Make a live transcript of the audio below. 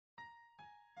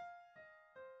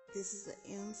This is an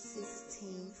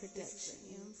M16 production.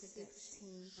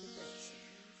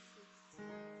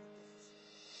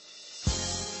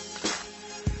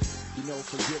 You know,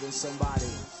 forgiving somebody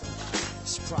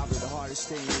is probably the hardest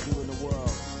thing to do in the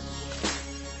world.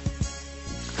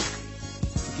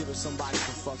 Forgiving somebody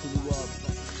for fucking you up,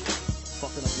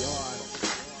 fucking up your heart.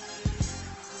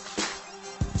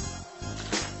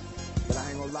 But I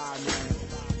ain't gonna lie, man.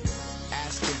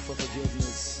 Asking for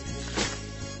forgiveness,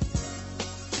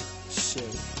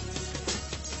 shit,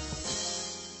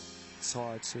 it's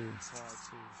hard too.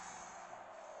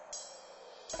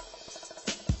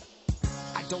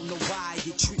 I don't know why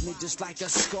you treat me just like a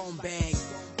scumbag,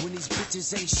 when these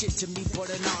bitches ain't shit to me but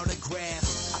an autograph.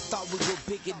 I thought we were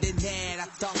bigger than that, I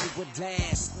thought we would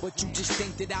last, but you just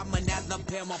think that I'm an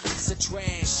Alabama piece of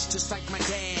trash. Just like my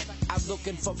dad, I'm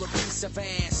looking for a piece of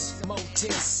ass.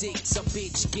 Motel 6, a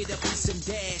bitch, get a piece and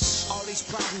dash. All these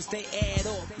problems, they add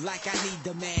up like I need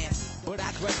the math, but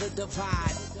I'd rather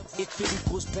divide if it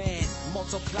equals bad.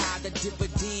 Multiply the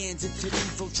dividends into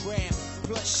lethal trap.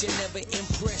 Plus you never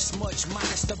impressed much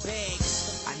minus the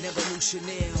bags. I never knew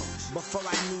Chanel before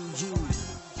I knew you.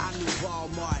 I knew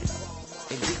Walmart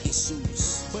and Dickie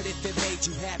suits. But if it made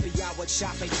you happy, I would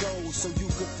shop at gold, so you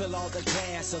could fill all the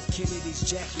gas of Kennedy's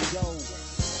Jackie O.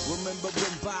 Remember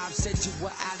when Bob said you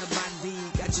were out of my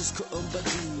league? I just couldn't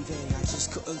believe it, I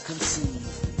just couldn't conceive.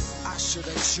 I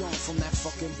should've jumped from that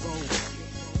fucking boat,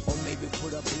 or maybe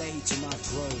put a blade to my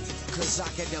throat. Cause I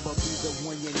can never be the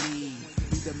one you need,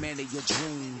 be the man of your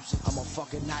dreams. I'm a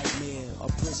fucking nightmare, a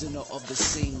prisoner of the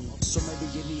scene. So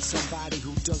maybe you need somebody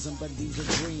who doesn't believe in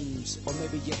dreams, or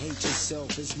maybe you hate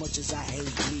yourself as much as I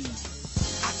hate me.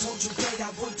 I told you that I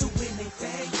would do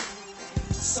anything.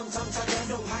 Sometimes I don't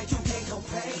know how you can't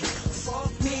complain. Fuck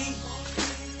me,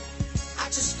 I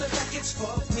just feel like it's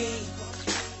fuck me.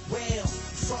 Well,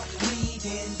 fuck me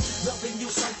then. Loving you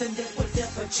something that would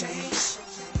never change.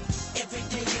 Every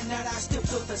day and night I still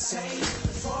feel the same.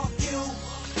 Fuck you,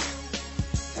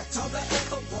 that's all I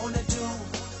ever wanna do.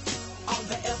 All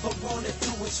I ever wanna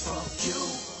do is fuck you.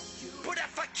 But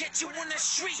if I catch you on the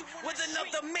street with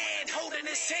another man holding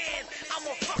his hand,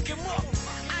 I'ma fuck him up.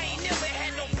 I ain't never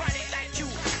had nobody like you.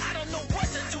 I don't know what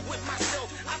to do with myself.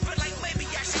 I feel like maybe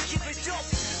I should give it up,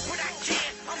 but I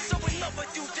can't. I'm so in love with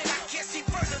you that I can't see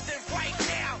further than right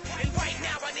now. And right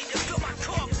now I need to fill my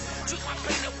cup, took my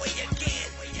pain away again,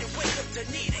 and wake up to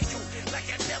needing you like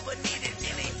I never needed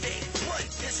anything but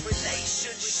this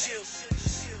relationship.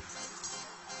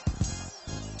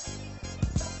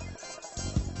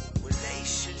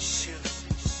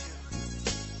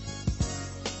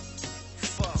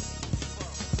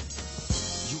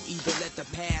 You either let the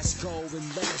past go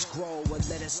and let us grow, or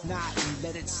let us not and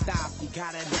let it stop. You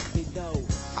gotta let me know.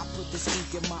 I put this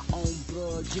ink in my own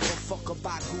blood. Give a fuck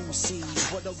about who sees.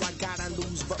 What do I gotta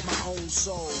lose but my own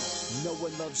soul? No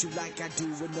one loves you like I do,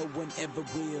 and no one ever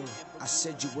will. I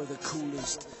said you were the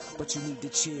coolest, but you need to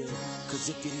chill. Cause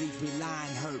if you leave me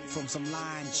lying hurt from some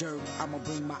lying jerk, I'ma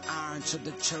bring my iron to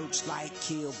the church like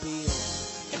Kill Bill.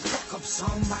 And fuck up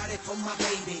somebody for my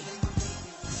baby.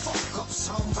 Fuck up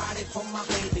somebody for my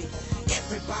baby.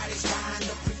 Everybody's trying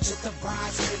to preach at the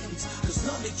bridesmaids, cause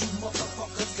none of you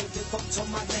motherfuckers can give up to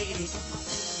my lady.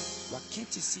 Why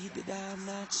can't you see that I'm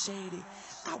not shady?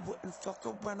 I wouldn't fuck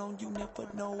around on you, never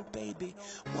know, baby.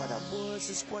 What I was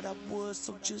is what I was,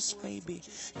 so just maybe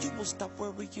you will stop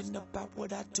worrying about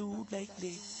what I do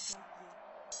lately.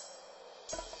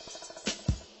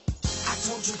 I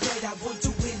told you that I would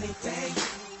do anything.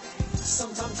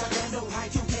 Sometimes I don't know how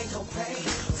you can't complain.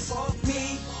 Fuck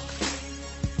me,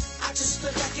 I just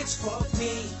feel like it's fuck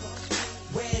me.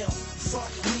 Well,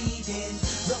 fuck me then.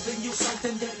 Loving you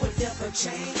something that would never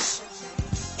change.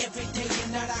 Every day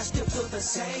and night I still feel the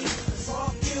same.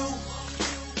 Fuck you,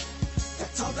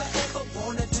 that's all I ever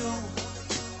wanna do.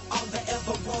 All I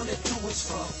ever wanna do is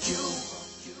fuck you.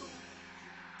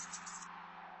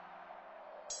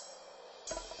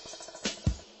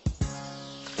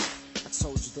 I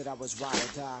told you that I was ride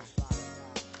or die.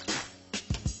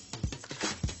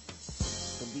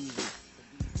 Believe it.